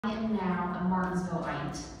am now a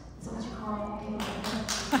Martinsvilleite. Is that what you call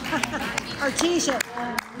it? Our t-shirt.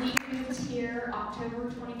 We moved here October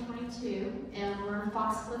 2022, and we're in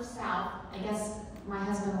Foxcliff South. I guess my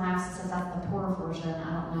husband laughs and says that's the poor version. I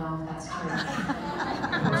don't know if that's true.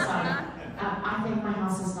 I think my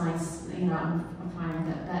house is nice. You know, I'm fine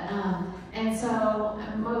with it. But and so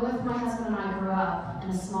both my husband and I grew up in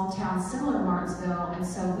a small town similar to Martinsville, and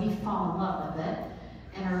so we fall in love with it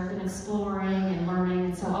and have been exploring and learning.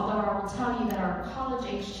 And so, although I will tell you that our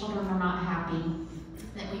college-age children are not happy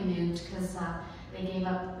that we moved because they gave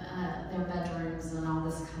up their bedrooms and all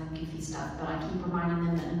this kind of goofy stuff, but I keep reminding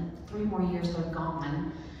them that in 3 more years they're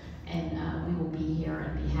gone, and we will be here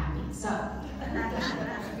and be happy. So,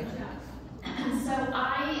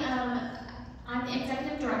 I'm the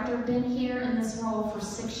executive director. Been here in this role for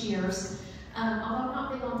 6 years. Although I'm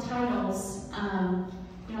not big on titles,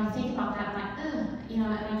 you know, I think about that, I'm like, you know,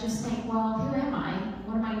 and I just think, well, who am I?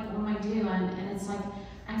 What am I doing? And it's like,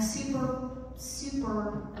 I'm super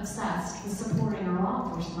obsessed with supporting our law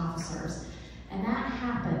enforcement officers. And that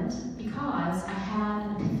happened because I had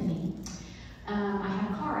an epiphany. I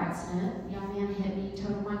had a car accident. A young man hit me,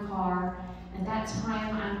 totaled my car. At that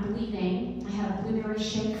time, I'm bleeding. I had a blueberry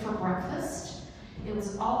shake for breakfast. It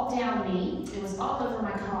was all down me. It was all over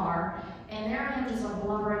my car. And there I am, just a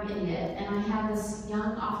blubbering idiot. And I had this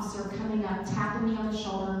young officer coming up, tapping me on the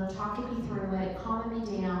shoulder, talking me through it, calming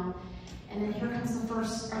me down. And then here comes the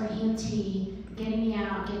EMT, getting me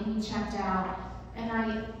out, getting me checked out. And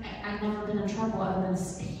I'd never been in trouble other than a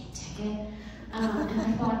speeding ticket. And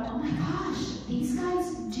I thought, oh my gosh, these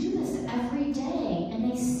guys do this every day, and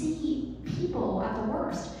they see people at the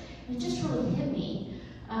worst. And it just really hit me.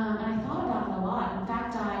 And I thought about it a lot. In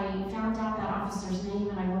fact, I found out that officer's name,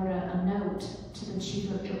 and I wrote a note to the chief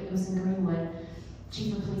of, it was in Greenwood,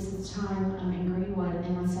 chief of police at the time in Greenwood,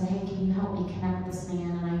 and I said, hey, can you help me connect with this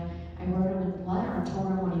man? And I wrote him a letter and told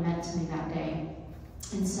him what he meant to me that day.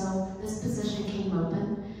 And so this position came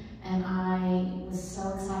open, and I was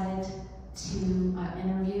so excited to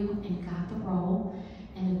interview and got the role,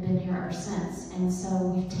 and have been here ever since. And so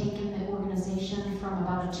we've taken the organization from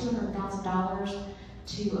about $200,000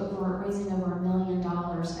 to raising over $1 million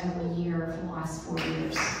every year for the last 4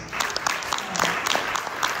 years.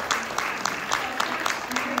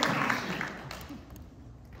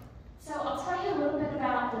 So I'll tell you a little bit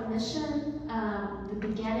about the mission, the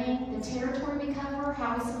beginning, the territory we cover,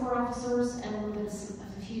 how we support officers, and a little bit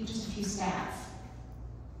of just a few stats.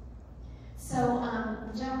 So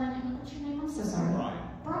the gentleman, what's your name? I'm so sorry.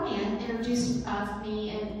 Brian introduced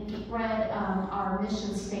me and read our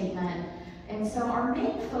mission statement. And so our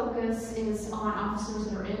main focus is on officers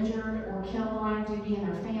that are injured or killed in line of duty and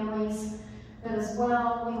their families. But as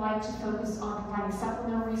well, we like to focus on providing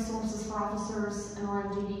supplemental resources for officers in line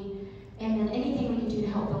of duty, and then anything we can do to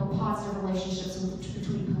help build positive relationships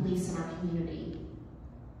between police and our community.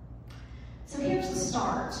 So here's the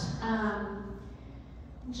start.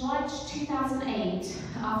 July 2008,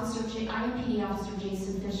 IMPD Officer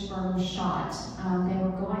Jason Fishburne was shot. They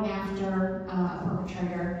were going after a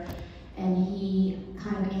perpetrator, and he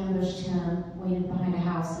kind of ambushed him, waited behind a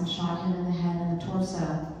house, and shot him in the head and the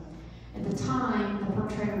torso. At the time, the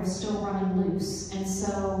perpetrator was still running loose, and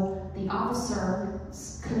so the officer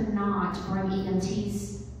could not bring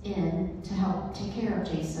EMTs in to help take care of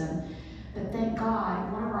Jason. But thank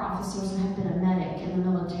God, one of our officers had been a medic in the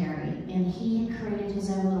military, and he had created his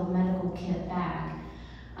own little medical kit bag,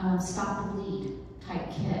 stop the bleed type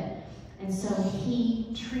kit. And so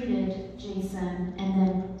he treated Jason and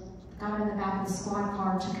then got him in the back of the squad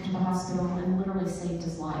car, took him to the hospital, and literally saved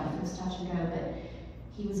his life. It was touch and go, but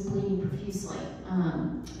he was bleeding profusely.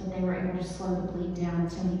 But they were able to slow the bleed down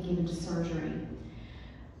until he gave into surgery.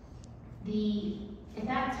 At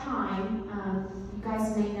that time, you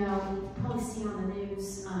guys may know, you've probably seen on the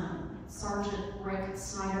news, Sergeant Rick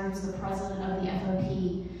Snyder, who's the president of the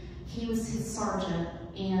FOP. He was his sergeant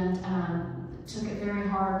and took it very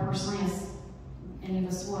hard, personally, as any of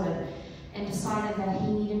us would, and decided that he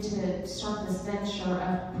needed to start this venture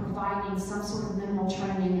of providing some sort of minimal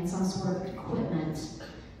training and some sort of equipment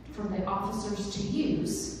for the officers to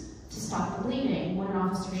use to stop the bleeding when an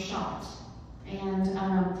officer's shot. And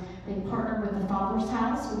they partnered with the Father's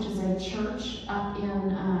House, which is a church up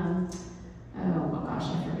in, oh gosh,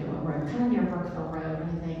 I forget what road, kind of near Burkesville Road,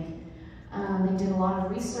 I think. They did a lot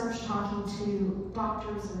of research, talking to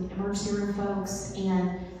doctors and emergency room folks,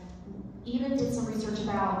 and even did some research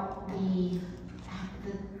about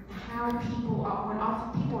how people,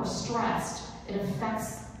 when people are stressed, it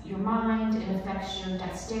affects your mind, it affects your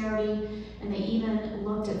dexterity, and they even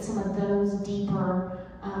looked at some of those deeper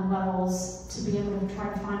levels to be able to try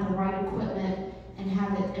to find the right equipment and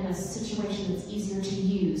have it in a situation that's easier to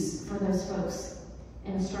use for those folks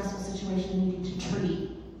in a stressful situation needing to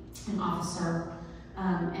treat an officer.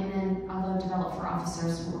 And then, although developed for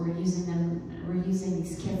officers, we're using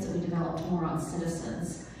these kits that we developed more on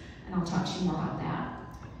citizens, and I'll talk to you more about that.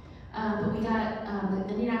 But we got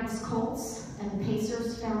the Indianapolis Colts and the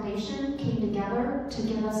Pacers Foundation came together to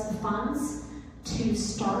give us the funds to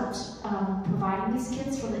start providing these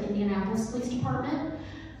kits for the Indianapolis Police Department.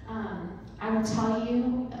 I will tell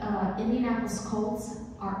you, Indianapolis Colts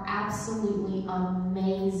are absolutely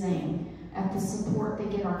amazing at the support they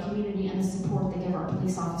give our community and the support they give our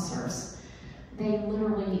police officers. They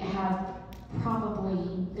literally have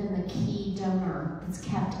probably been the key donor that's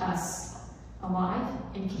kept us alive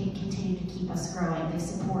and can continue to keep us growing. They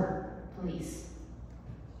support police.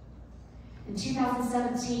 In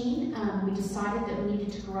 2017, we decided that we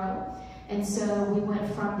needed to grow, and so we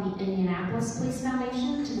went from the Indianapolis Police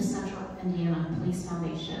Foundation to the Central Indiana Police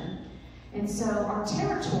Foundation. And so our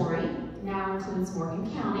territory now includes Morgan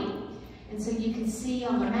County, and so you can see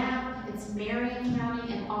on the map, it's Marion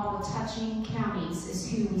County, and all the touching counties is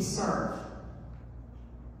who we serve.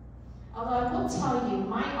 Although I will tell you,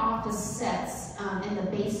 my office sits in the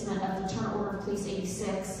basement of the Turner Order of Police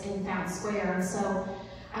 86 in Fountain Square, and so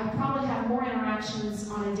I probably have more interactions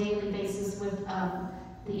on a daily basis with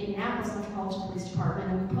the Indianapolis Metropolitan Police Department,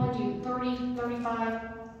 and we probably do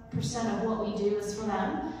 35% of what we do is for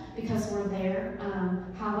them because we're there.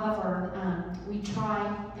 However, we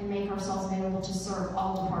try and make ourselves available to serve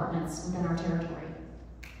all departments within our territory.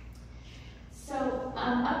 So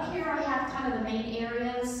up here I have kind of the main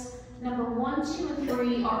areas. Number 1, 2, and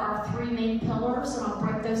 3 are our 3 main pillars, and I'll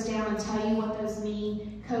break those down and tell you what those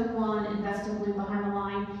mean. Code 1, invest in blue behind the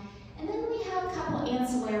line. And then we have a couple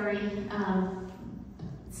ancillary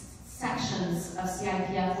sections of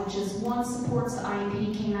CIPF, which is one supports the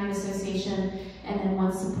IMPD Canine Association, and then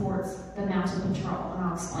one supports the Mounted Patrol, and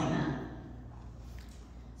I'll explain that.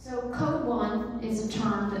 So Code 1 is a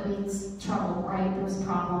term that means trouble, right? There's a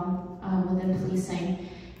problem within policing.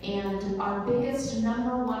 And our biggest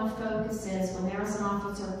 #1 focus is when there is an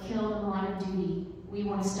officer killed in the line of duty, we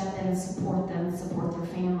want to step in and support them and support their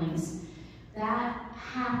families. That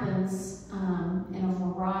happens in a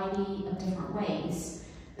variety of different ways,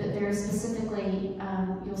 but very specifically,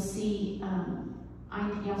 you'll see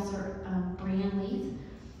IMPD Officer Brianne Leith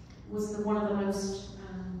was one of the most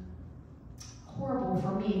horrible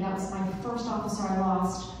for me. That was my first officer I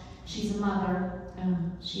lost. She's a mother,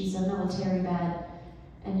 she's a military vet,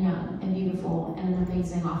 and young and beautiful and an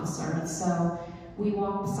amazing officer. And so we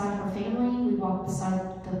walked beside her family, we walked beside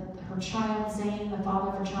her child, Zane, the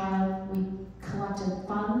father of her child. We collected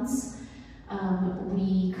funds.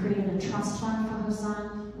 We created a trust fund for her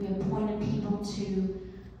son. We appointed people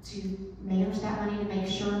to manage that money to make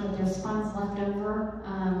sure that there's funds left over,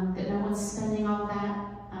 that no one's spending all that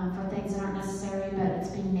for things that aren't necessary, but it's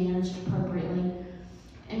being managed appropriately.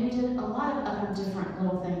 And we did a lot of other different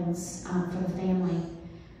little things for the family.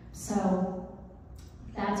 So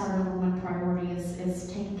that's our #1 priority is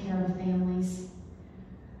taking care of the families.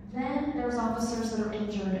 Then there's officers that are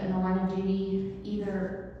injured in the line of duty,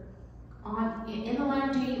 either in the line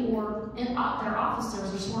of duty or they're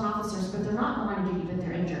officers or sworn officers, but they're not in the line of duty, but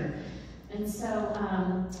they're injured. And so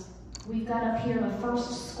we've got up here the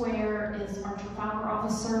first square is our Trafalgar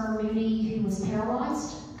officer, Moody, who was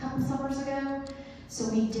paralyzed a couple summers ago. So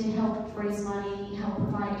we did help raise money, help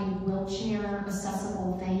provide a wheelchair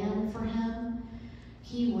accessible van for him.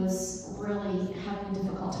 He was really having a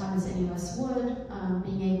difficult time, as any of us would, not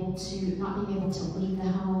being able to leave the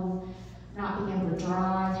home, not being able to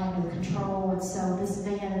drive, having no control. And so this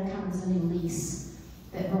van comes in a lease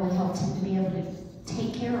that really helped him to be able to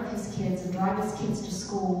take care of his kids and drive his kids to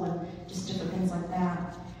school and just different things like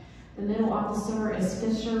that. The middle officer is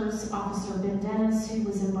Fisher's Officer Ben Dennis, who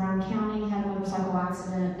was in Brown County, had a motorcycle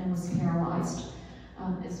accident and was paralyzed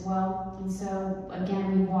as well. And so,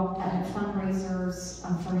 again, we had fundraisers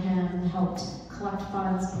for him, helped collect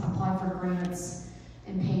funds, apply for grants,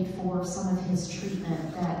 and paid for some of his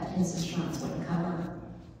treatment that his insurance wouldn't cover.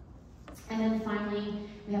 And then finally,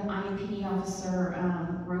 we have IMPD Officer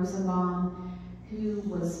Rosenbaum, who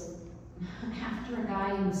was after a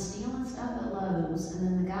guy who was stealing stuff at Lowe's, and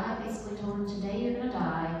then the guy basically told him, "Today you're gonna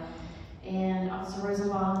die." And Officer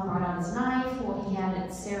Rosenbaum brought out his knife. Well, he had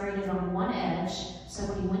it serrated on one edge, so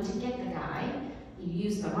when he went to get the guy, he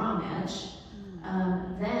used the wrong edge.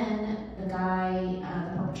 Then the guy,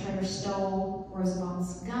 the perpetrator, stole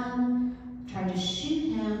Rosenbaum's gun, tried to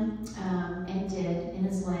shoot him, and did in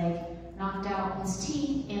his leg. knocked out his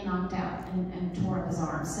teeth and knocked out and tore up his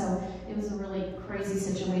arm. So it was a really crazy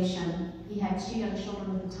situation. He had 2 young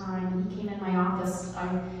children at the time, and he came in my office.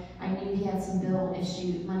 I knew he had some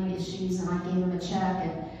money issues, and I gave him a check,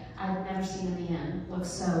 and I'd never seen him again look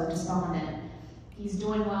so despondent. He's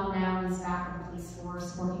doing well now. He's back in the police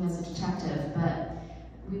force, working as a detective, but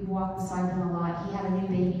we walked beside him a lot. He had a new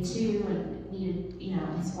baby too, and needed,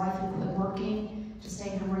 his wife had quit working to stay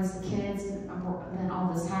home and raise the kids, and then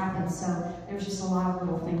all this happened. So there's just a lot of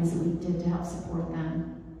little things that we did to help support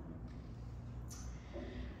them.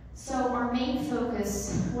 So one of our main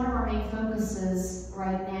focuses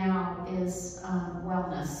right now is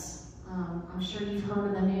wellness. I'm sure you've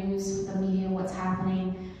heard in the news, the media, what's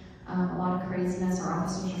happening. A lot of craziness. Our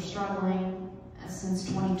officers are struggling since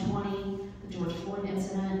 2020, the George Floyd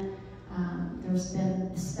incident. There's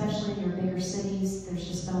been, especially in your bigger cities, there's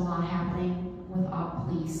just been a lot happening with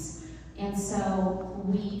police. And so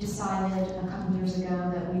we decided a couple years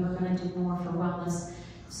ago that we were going to do more for wellness.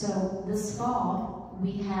 So this fall,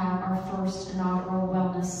 we have our first inaugural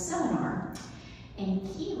wellness seminar. And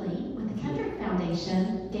Keeley, with the Kendrick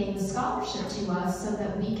Foundation, gave the scholarship to us so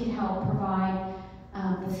that we could help provide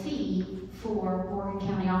the fee for Morgan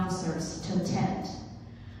County officers to attend.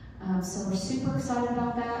 So we're super excited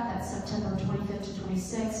about that. That's September 25th to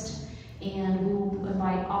 26th. And we will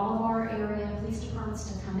invite all of our area police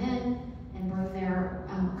departments to come in and bring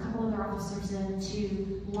a couple of their officers in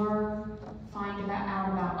to learn, find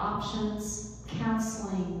out about options,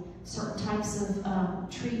 counseling, certain types of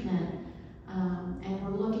treatment. And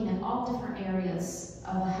we're looking at all different areas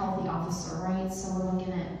of a healthy officer, right? So we're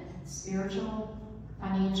looking at spiritual,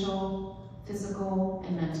 financial, physical,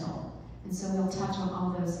 and mental. And so we'll touch on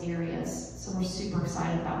all those areas. So we're super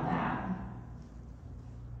excited about that.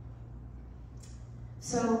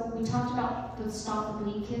 So we talked about the Stop the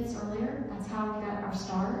Bleed kits earlier. That's how we got our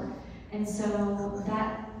start. And so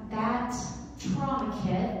that trauma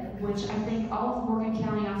kit, which I think all of Morgan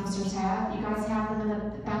County officers have, you guys have them in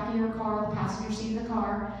the back of your car, the passenger seat of the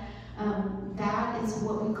car. That is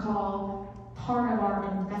what we call part of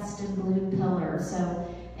our Invest in Blue pillar.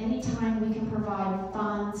 So anytime we can provide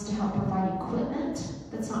funds to help provide equipment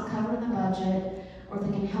that's not covered in the budget, or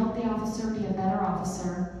that can help the officer be a better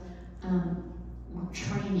officer, or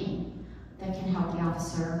training that can help the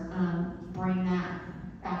officer bring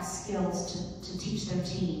back skills to teach their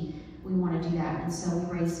team, we want to do that. And so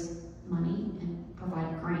we raise money and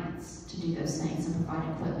provide grants to do those things and provide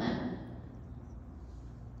equipment.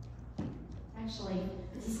 Actually,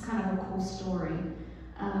 this is kind of a cool story.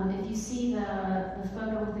 If you see the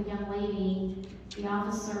photo with the young lady, the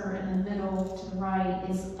officer in the middle to the right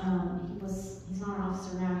is, he's not an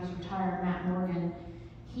officer now, he's retired, Matt Morgan.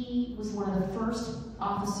 He was one of the first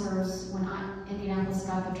officers when Indianapolis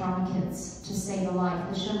got the trauma kits to save a life.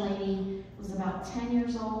 This young lady was about 10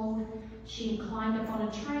 years old. She had climbed up on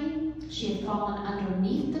a train. She had fallen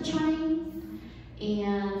underneath the train,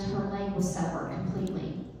 and her leg was severed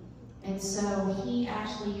completely. And so he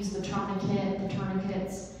actually used the trauma kit, the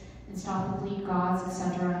tourniquets, and Stop the Bleed gauze,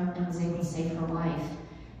 etc., and was able to save her life.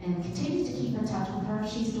 And continues to keep in touch with her.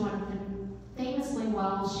 She's doing famously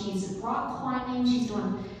well. She's rock climbing. She's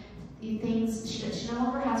doing things. She no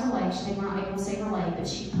longer has her leg. They were not able to save her leg, but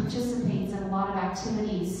she participates in a lot of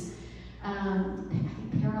activities. I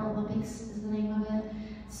think Paralympics is the name of it.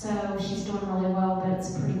 So she's doing really well, but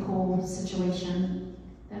it's a pretty cool situation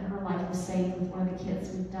that her life was saved with one of the kits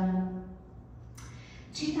we've done.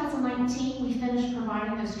 2019, we finished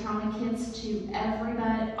providing those trauma kits to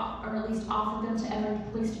everybody, or at least offered them to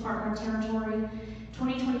every police department or territory.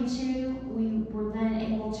 2022, we were then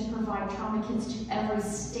able to provide trauma kits to every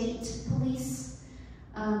state police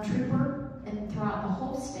trooper and throughout the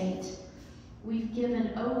whole state. We've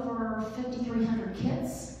given over 5,300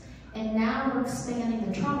 kits, and now we're expanding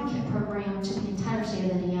the trauma kit program to the entire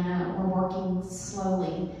state of Indiana. We're working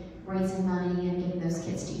slowly, raising money and getting those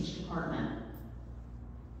kits to each department.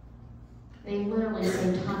 They literally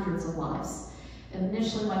saved hundreds of lives.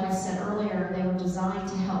 Initially, like I said earlier, they were designed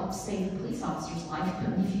to help save the police officer's life,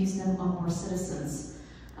 but we've used them on more citizens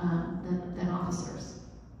than officers.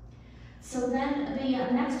 So then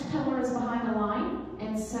the next pillar is behind the line,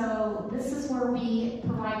 and so this is where we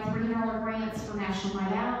provide $300 grants for National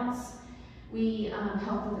Night Outs. We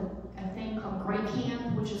help with a thing called Great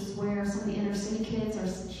Camp, which is where some of the inner city kids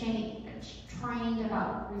are trained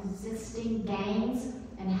about resisting gangs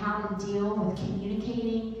and how to deal with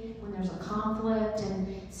communicating when there's a conflict,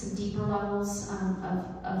 and some deeper levels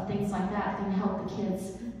of things like that can help the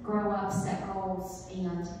kids grow up, set goals,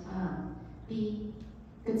 and be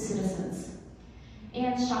good citizens.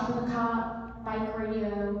 And Shop with a Cop, bike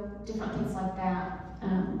radio, different things like that.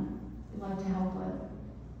 we'd like to help with.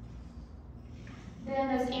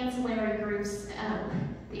 Then those ancillary groups,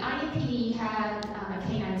 the IMPD had a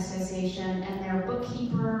canine association, and their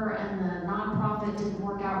bookkeeper and the nonprofit didn't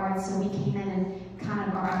work out right, so we came in and kind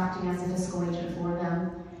of are acting as a fiscal agent for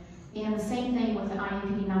them. And the same thing with the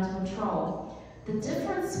IMPD Mounted Patrol. The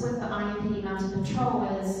difference with the IMPD Mounted Patrol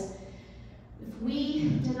is if we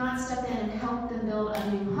did not step in and help them build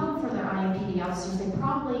a new home for their IMPD officers, they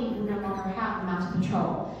probably would no longer have a Mounted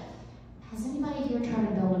Patrol. Has anybody here tried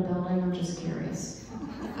to build a building? I'm just curious.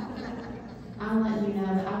 I'm letting you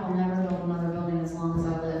know that I will never build another building as long as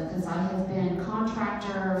I live, because I have been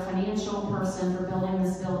contractor, financial person for building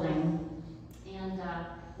this building. And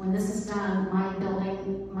when this is done,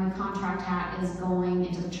 my contract hat is going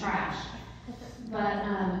into the trash. But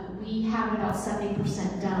we have about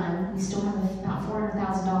 70% done. We still have about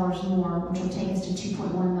 $400,000 more, which will take us to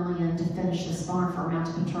 $2.1 million to finish this barn for our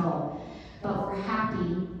Mounted Patrol. But we're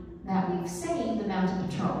happy that we've saved the Mounted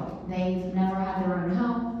Patrol. They've never had their own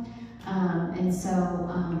home. And so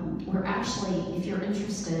we're actually, if you're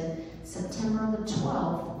interested, September the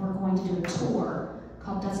 12th, we're going to do a tour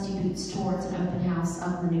called Dusty Boots Tour. It's an open house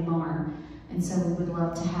of the new barn. And so we would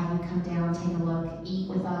love to have you come down, take a look, eat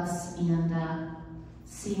with us, and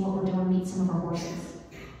see what we're doing, meet some of our horses.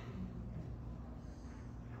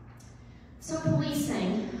 So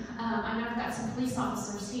policing, I know I've got some police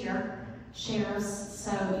officers here, sheriffs,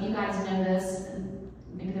 so you guys know this, and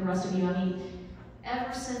maybe the rest of you. I mean,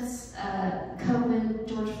 ever since COVID,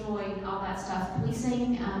 George Floyd, all that stuff,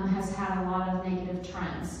 policing has had a lot of negative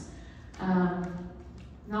trends.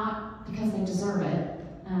 Not because they deserve it,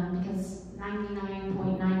 because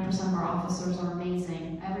 99.9% of our officers are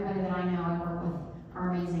amazing. Everybody that I know I work with are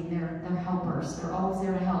amazing. They're helpers. They're always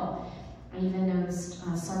there to help. I even noticed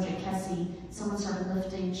Sergeant Kessie, someone started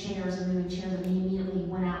lifting chairs and moving chairs, and he immediately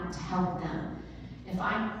went out to help them. If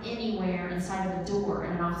I'm anywhere inside of a door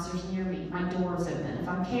and an officer's near me, my door is open. If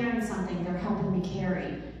I'm carrying something, they're helping me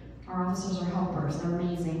carry. Our officers are helpers. They're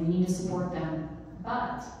amazing. We need to support them.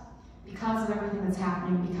 But because of everything that's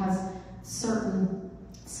happening, because certain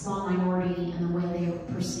small minority and the way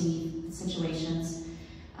they perceive situations,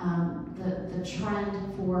 the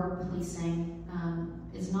trend for policing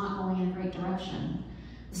is not going in a great direction,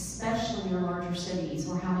 especially your larger cities.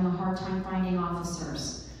 We're having a hard time finding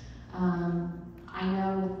officers. I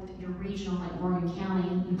know your regional, like Morgan County,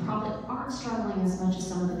 you probably aren't struggling as much as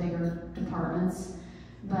some of the bigger departments,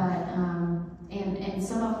 but and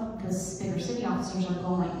some of the bigger city officers are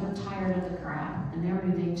going, they're tired of the crap, and they're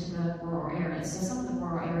moving to the rural areas. So some of the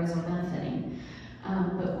rural areas are benefiting,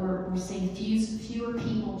 but we're seeing fewer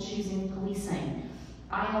people choosing policing.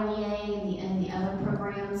 ILEA and the other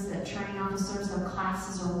programs that train officers, their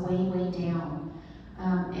classes are way, way down.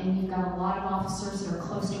 And we've got a lot of officers that are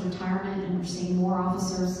close to retirement, and we're seeing more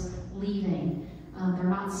officers leaving. They're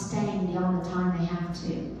not staying beyond the time they have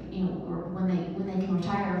to. You know, or when they can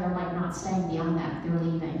retire, they're like not staying beyond that. They're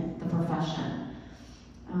leaving the profession.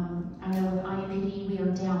 I know with IMPD, we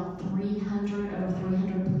are down over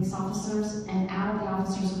 300 police officers, and out of the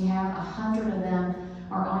officers we have, 100 of them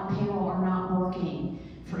are on payroll or not working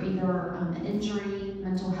for either an injury,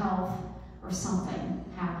 mental health, or something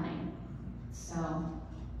happening. So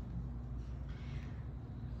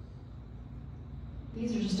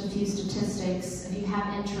these are just a few statistics. If you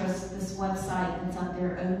have interest, this website that's up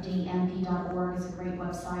there, odmp.org, is a great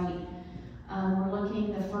website. We're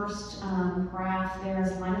looking, the first graph there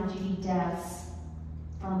is line of duty deaths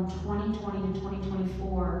from 2020 to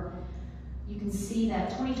 2024. You can see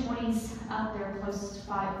that 2020's up there close to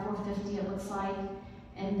 450, it looks like.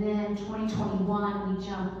 And then 2021, we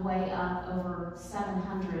jumped way up over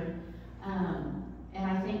 700. And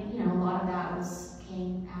I think, you know, a lot of that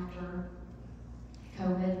came after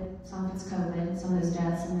COVID. Some of it's COVID, some of those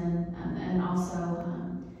deaths, and then and also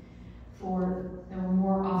there were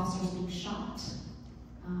more officers being shot,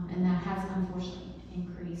 and that has unfortunately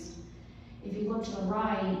increased. If you look to the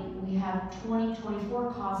right, we have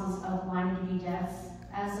 2024 causes of line of duty deaths.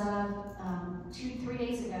 As of 3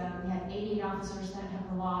 days ago, we had 88 officers that have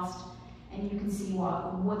been lost, and you can see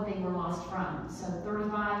what they were lost from. So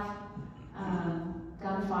 35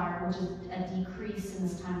 gunfire, which is a decrease in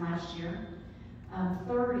this time last year.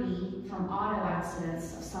 30 from auto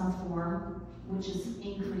accidents of some form, which is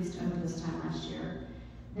increased over this time last year.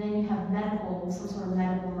 Then you have medical, some sort of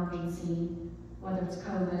medical emergency, whether it's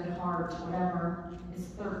COVID, heart, whatever, is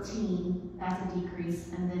 13, that's a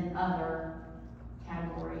decrease, and then other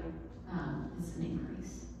category is an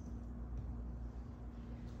increase.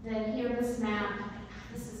 Then here, this map,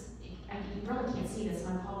 you really can't see this,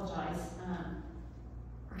 and I apologize.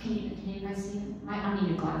 Or can you guys see it? I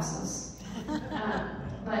needed glasses.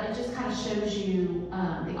 but it just kind of shows you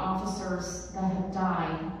the officers that have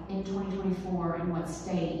died in 2024 in what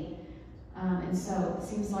state. And so it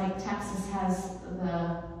seems like Texas has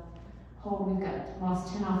the whole, we've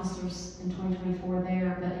lost 10 officers in 2024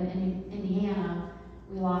 there, but in Indiana,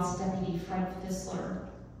 we lost Deputy Fred Fissler.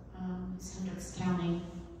 It's Kendrick County.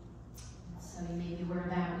 So you may be aware of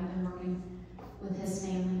that. We've been working with his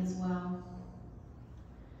family as well.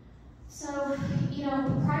 So, you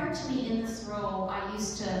know, prior to me in this role, I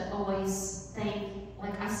used to always think,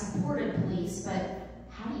 like, I supported police, but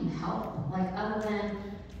how do you help? Like, other than,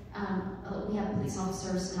 we have police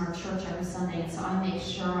officers in our church every Sunday, and so I make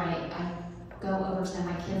sure I go over to them.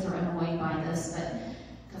 My kids are annoyed by this, but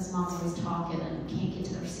because mom's always talking and can't get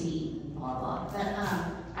to their seat, and blah, blah. But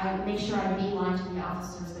I make sure I beeline to the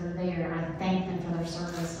officers that are there, and I thank them for their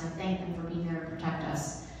service, and I thank them for being there to protect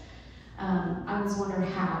us. I was wondering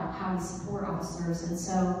how we support officers, and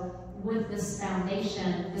so with this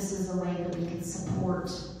foundation, this is a way that we can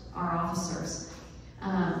support our officers.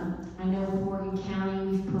 I know with Morgan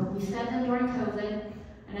County, we fed them during COVID.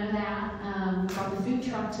 I know that. We brought the food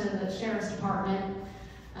truck to the Sheriff's Department.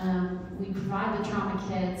 We provide the trauma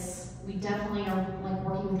kits. We definitely are like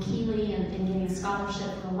working with Keeley and getting a scholarship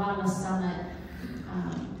for the Wellness Summit.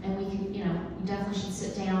 And we can, you know, you definitely should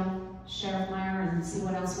sit down, Sheriff Meyer, and see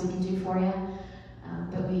what else we can do for you.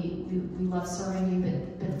 But we love serving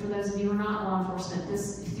you. But for those of you who are not law enforcement,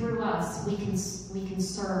 through us we can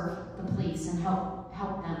serve the police and help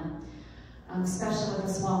them. Especially with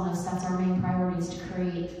this wellness, that's our main priority, is to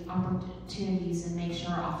create opportunities and make sure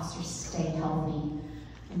our officers stay healthy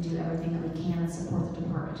and do everything that we can and support the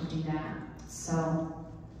department to do that. So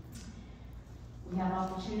we have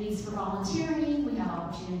opportunities for volunteering, we have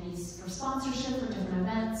opportunities for sponsorship for different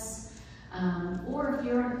events, or if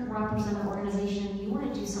you're representing an organization, you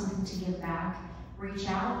want to do something to give back, reach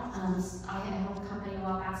out. I had a company a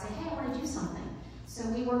while back say, hey, I want to do something. So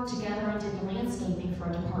we worked together and did landscaping for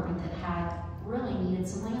a department that had really needed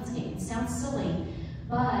some landscaping. It sounds silly,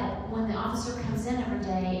 but when the officer comes in every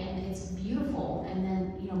day and it's beautiful, and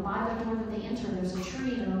then, you know, by the door that they enter, there's a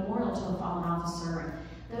tree and a memorial to a fallen officer.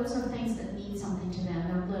 Those are things that mean something to them.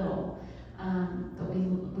 They're little, but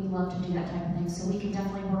we love to do that type of thing. So we can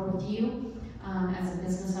definitely work with you as a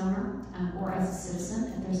business owner or as a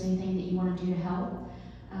citizen if there's anything that you want to do to help.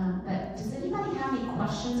 But does anybody have any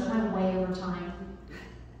questions? I went way over time.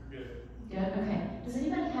 Good, okay. Does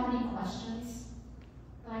anybody have any questions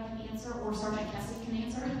that I can answer, or Sergeant Kessie can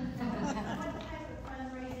answer? What type of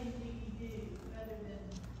fundraising do you do other than?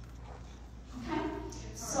 Okay.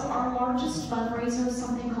 So our largest fundraiser is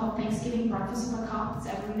something called Thanksgiving Breakfast with the Cop. It's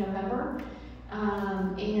every November.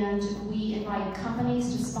 And we invite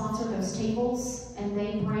companies to sponsor those tables, and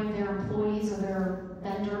they bring their employees or their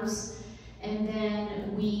vendors. And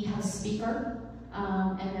then we have a speaker.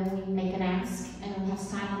 And then we make an ask, and we have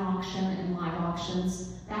silent auction and live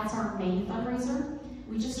auctions. That's our main fundraiser.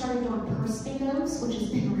 We just started doing purse bingos, which has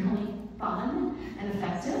been really fun and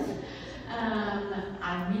effective.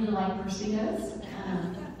 I really like purse bingos.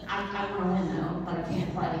 I want to win though, but I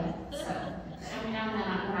can't play. So every now and then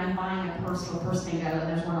when I'm buying a purse for a purse bingo and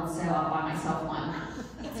there's one on sale, I'll buy myself one.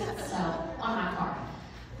 So on my card,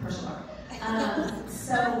 purse card.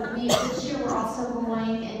 So this year we're also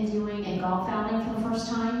going and doing a golf outing for the first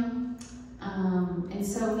time. And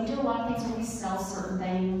so we do a lot of things where we sell certain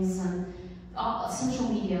things, and social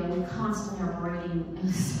media, we constantly are operating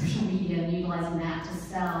in social media and utilizing that to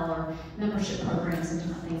sell, or membership programs and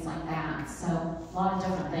different things like that. So a lot of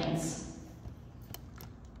different things.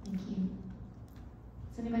 Thank you.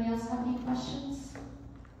 Does anybody else have any questions?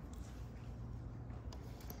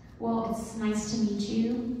 Well, it's nice to meet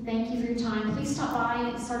you. Thank you for your time. Please stop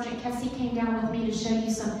by. Sergeant Kessie came down with me to show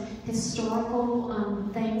you some historical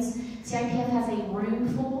things. CIPF has a room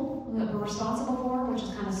full that we're responsible for, which is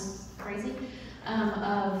kind of crazy,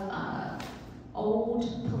 of old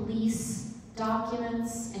police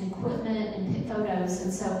documents and equipment and pit photos.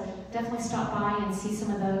 And so definitely stop by and see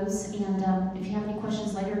some of those. And if you have any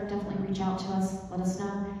questions later, definitely reach out to us. Let us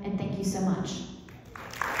know. And thank you so much.